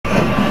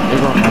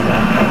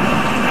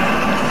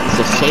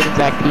same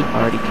exact people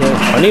already killed.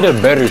 I need a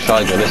better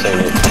shotgun. This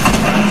ain't it.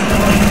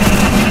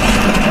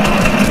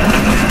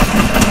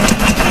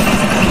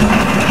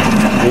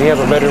 Do you have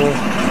a better one?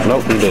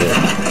 Nope, we didn't.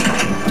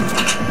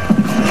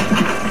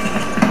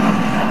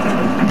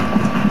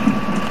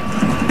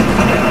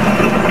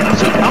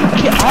 See,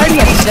 I already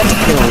have 7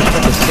 kills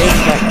from the same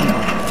exact people.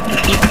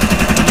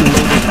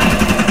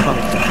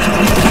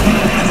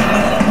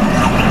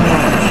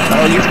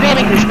 Oh, you're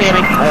spamming.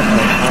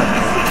 Okay.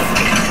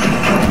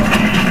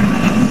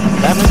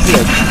 That must be a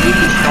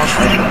really strong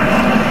rifle.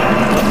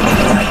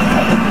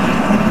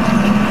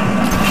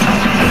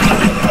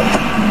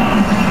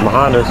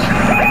 Behind us.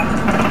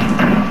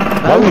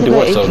 Why are we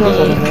doing so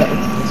good?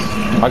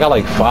 I got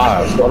like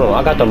 5. Hold on,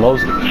 I got the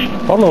most.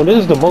 Hold on, this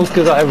is the most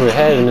kills I ever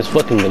had in this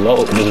fucking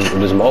mode.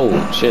 This mode.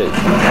 Shit.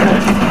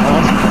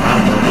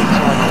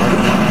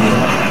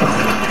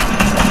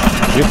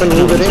 You're finna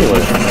lose it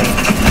anyway.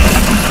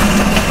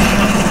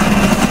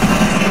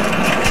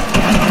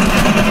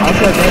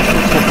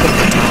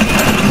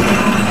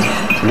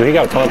 Dude, he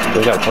got pumped.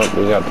 We got pumped.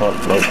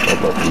 Nope.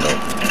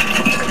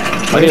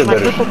 I need a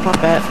better.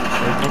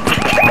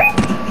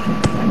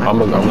 I'm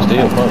gonna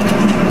steal pump.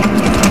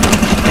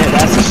 Yeah,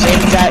 that's the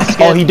same exact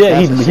skin. Oh, he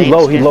did. He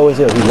low as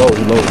hell. He low.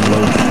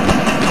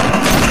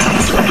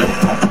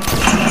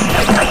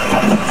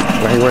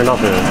 Where he ran off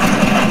there?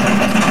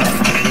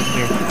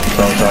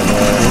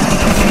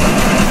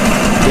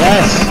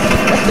 Yes.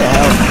 What the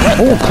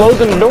hell? Ooh,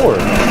 closing the door.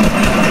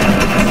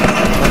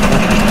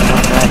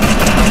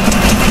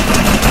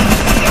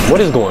 What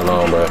is going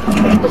on, bro?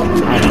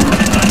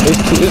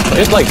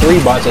 It's like 3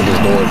 bots at this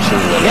door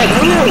shooting. Yeah,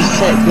 don't really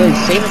the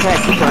same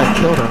exact people I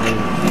killed on me.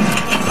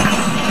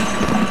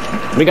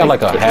 We got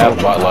like a half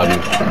bot lobby.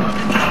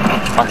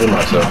 I hit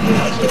myself.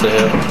 What the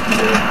hell?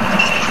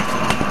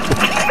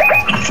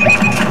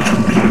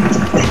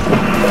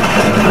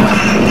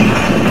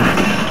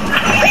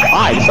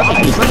 He's not a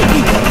people.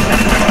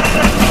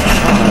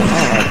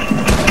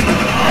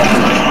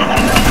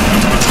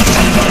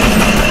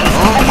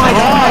 Oh my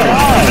god!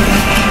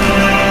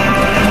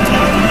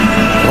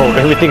 Oh,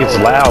 everything is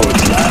loud. I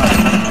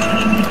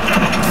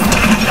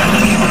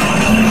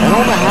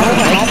don't know how to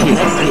make it.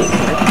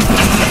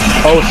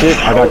 Oh shit, I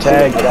got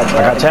tagged. I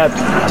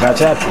got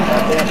tapped.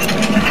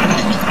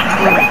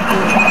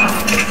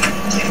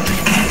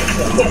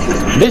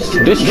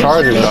 This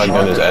charger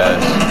shotgun is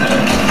ass.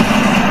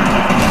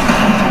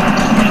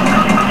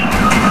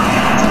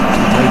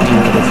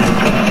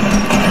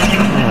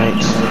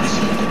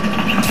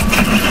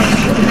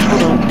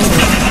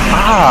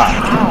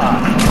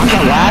 I'm the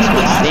last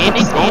one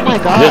standing? Oh my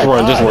god.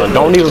 This one.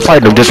 Don't even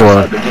fight them, this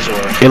one.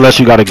 Unless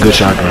you got a good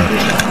shotgun.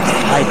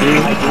 I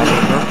do.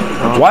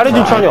 Why did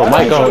you turn your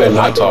mic on and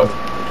not talk?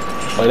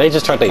 Like, they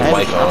just turned their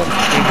mic on.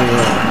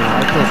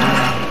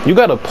 You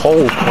got a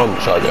pole pump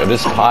shotgun.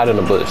 This hide in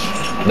the bush.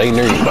 They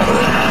near you, by the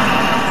way.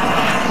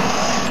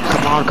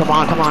 Come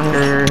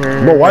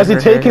on. Bro, why is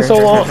it taking so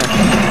long?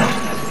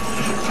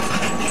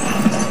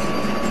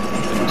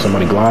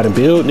 Somebody glide and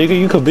build? Nigga,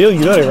 you could build.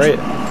 You know that, right?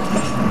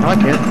 No, I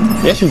can't.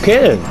 Yes, you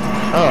can.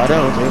 Oh, I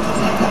don't, dude.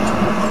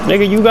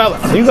 Nigga, you got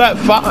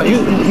 5.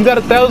 You got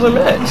 1,000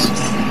 max.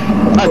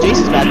 Oh,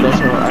 Jason's back though, so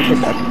I can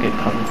get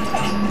covered.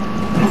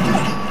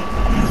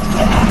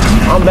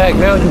 I'm back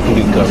now. You can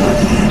get covered.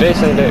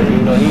 Jason ain't there.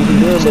 You know he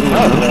good, but he.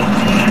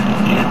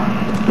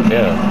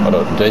 Yeah. Hold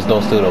up. Jason,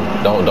 don't steal them.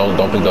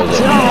 Don't pick those up.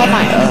 I don't have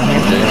my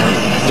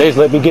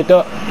Jason, let me get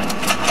that.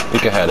 You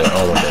can have it. I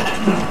don't want that.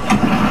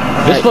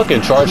 This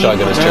fucking charge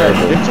shotgun is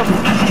terrible.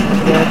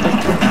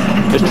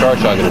 This charge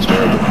shotgun is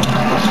terrible.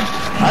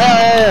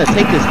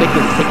 Take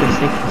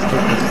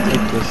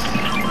this.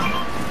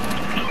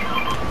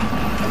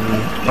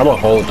 I'm gonna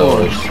hold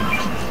those.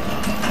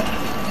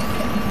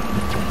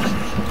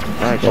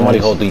 Right, somebody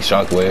hold these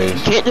shockwaves.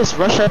 You can't just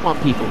rush up on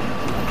people.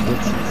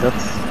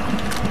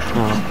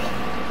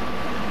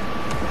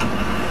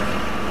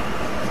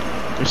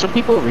 There's some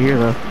people over here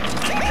though.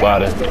 Wow,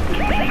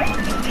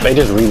 they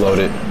just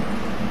reloaded.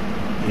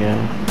 Yeah.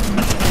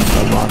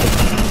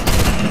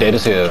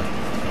 Data's here.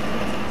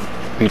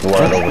 People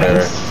right over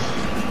there.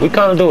 We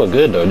kind of doing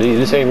good though.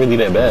 This ain't really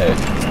that bad.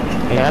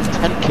 Yeah, I have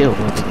 10 kills.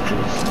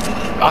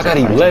 I got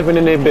 11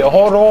 in that bit.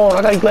 Hold on,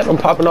 I got 11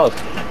 popping off.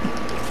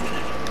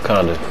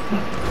 Kinda.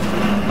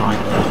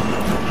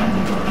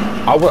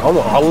 I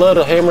love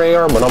the hammer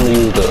AR, but I'm gonna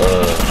use the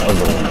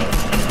other one.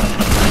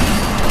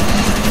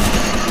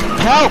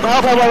 Help!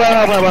 How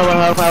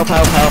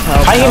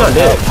he not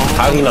dead?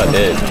 How he not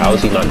dead? How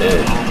is he not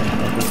dead? Oh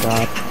my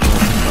god.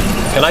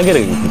 Can I get a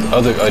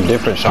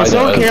different shotgun? Can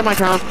someone carry my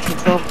crown? Can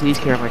someone please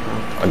carry my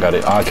crown? I got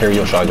it. I'll carry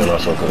your shotgun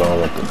also because I don't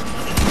want the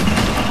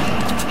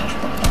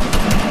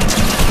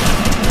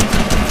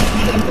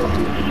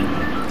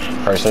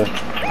person.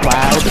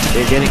 Wow,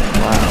 they're getting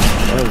wow.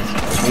 That was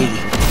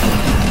amazing.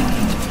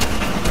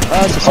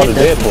 Oh, it's the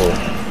Deadpool.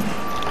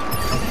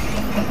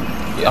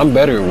 Yeah, I'm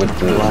better with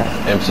the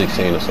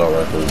M16 assault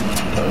rifle.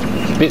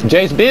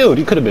 Jace, build.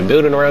 You could have been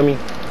building around me.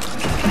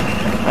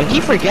 I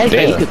keep forgetting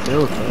that you could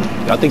build.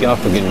 I think y'all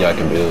forgetting y'all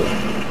can build.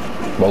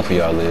 Both of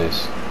y'all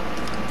is.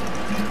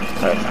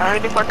 I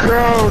need my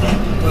crowd.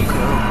 Oh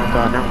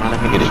god, never mind. I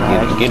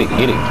Get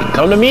can it.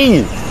 Come to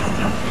me.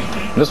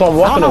 That's why I'm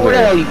walking over where the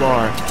here. hell you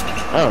are.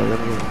 Oh,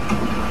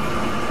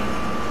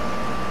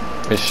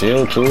 His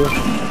shield too.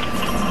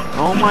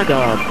 oh my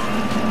god.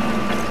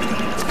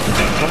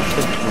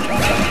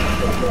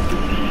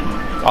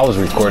 I was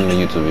recording the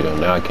YouTube video.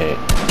 Now I can't.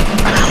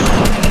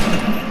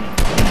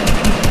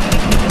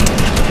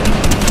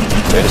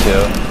 Dead as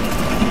hell.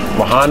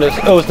 Behind us.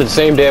 Oh, it's the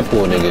same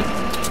Deadpool nigga.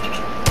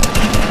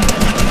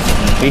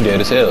 He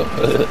dead as hell.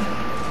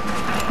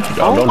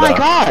 Oh my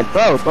god,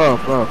 bro.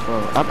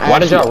 Why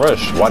did y'all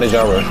rush? Why did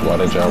y'all rush?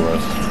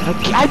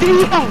 I didn't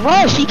even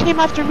rush. He came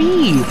after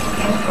me.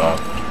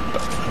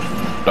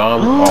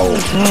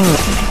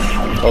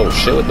 Oh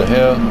shit! What the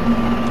hell?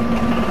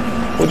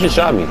 Who just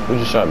shot me? Who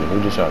just shot me?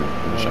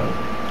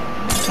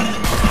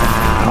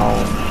 Ow.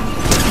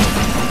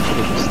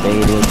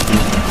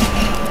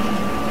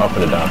 I'm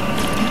finna die.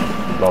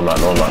 No, I'm not.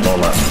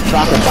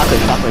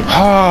 Chocolate.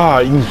 Ah,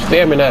 you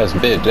spamming ass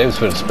bitch. They was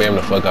finna spam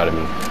the fuck out of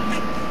me.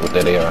 With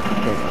that AR.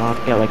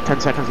 Okay, yeah, like 10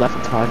 seconds left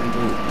in time.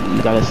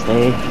 You gotta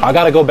stay. I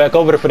gotta go back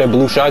over there for that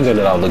blue shotgun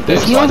that I looked at.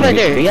 There's heals right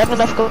there. You have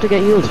enough gold to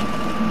get healed.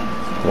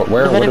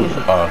 Where? Grab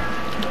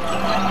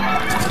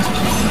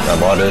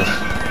all this.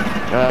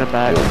 Got it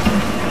back.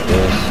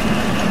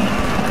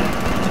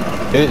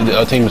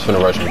 A team is finna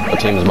rush me. A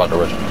team is about to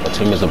rush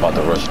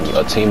me.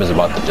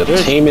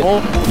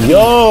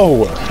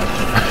 Yo!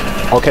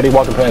 Okay, they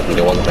walking past me.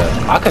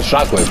 I could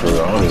shockwave for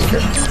real. I don't even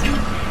care.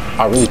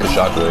 I really could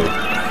shockwave.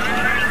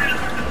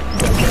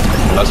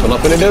 And that's what I'm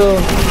finna do.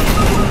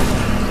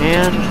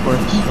 And of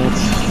course,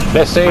 it's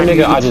that same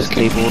nigga I just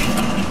killed. If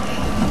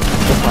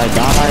I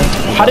die.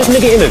 How this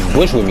nigga in the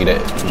bush with me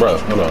that? Bro,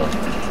 hold on.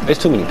 There's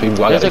too many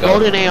people. There's a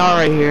golden AR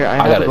right here.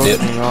 I gotta dip.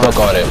 Fuck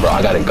all that, bro.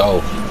 I gotta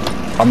go.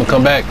 I'm gonna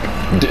come back.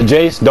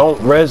 Jace, don't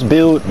res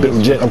build.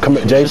 I'm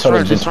coming. Jace,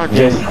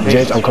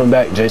 Jace, I'm coming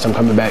back. Jace, I'm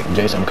coming back.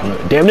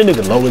 Damn, this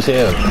nigga low as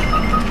hell.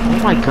 Oh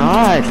my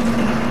god.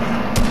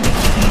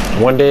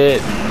 One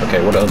dead. Okay,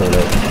 what the other one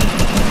is?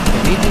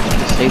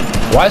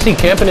 Why is he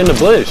camping in the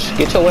bush?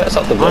 Get your ass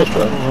out the bush,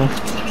 bro.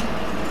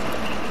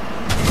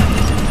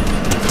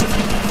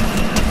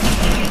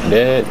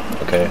 Dead.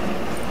 Okay.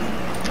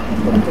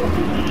 I'm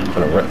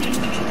gonna rush.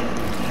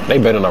 They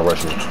better not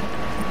rush me.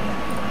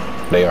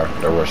 They're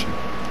rushing.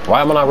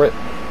 Why am I not rip?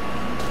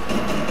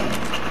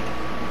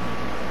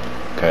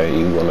 Okay,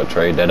 you wanna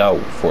trade that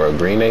out for a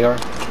green AR?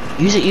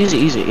 Use it.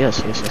 Yes.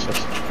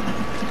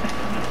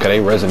 Okay, they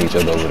resing each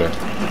other over there.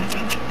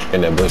 In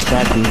that bush.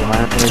 Exactly why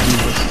I'm gonna do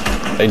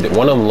this.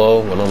 One of them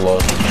low.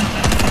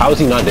 How is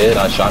he not dead?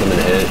 I shot him in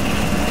the head.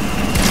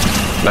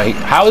 Now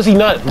how is he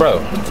not,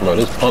 bro? Bro,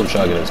 this pump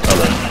shotgun is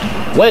coming.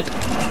 What?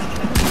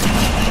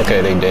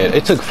 Okay, they dead.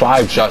 It took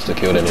 5 shots to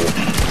kill that nigga.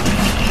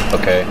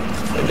 Okay,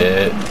 they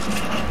dead.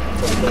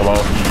 Come on,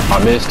 I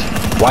missed.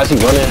 Why is he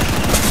running?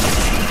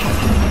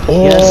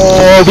 Oh,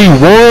 yes. we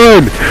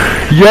won!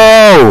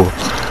 Yo!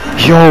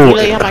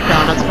 Yeah, my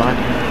crown, that's fine.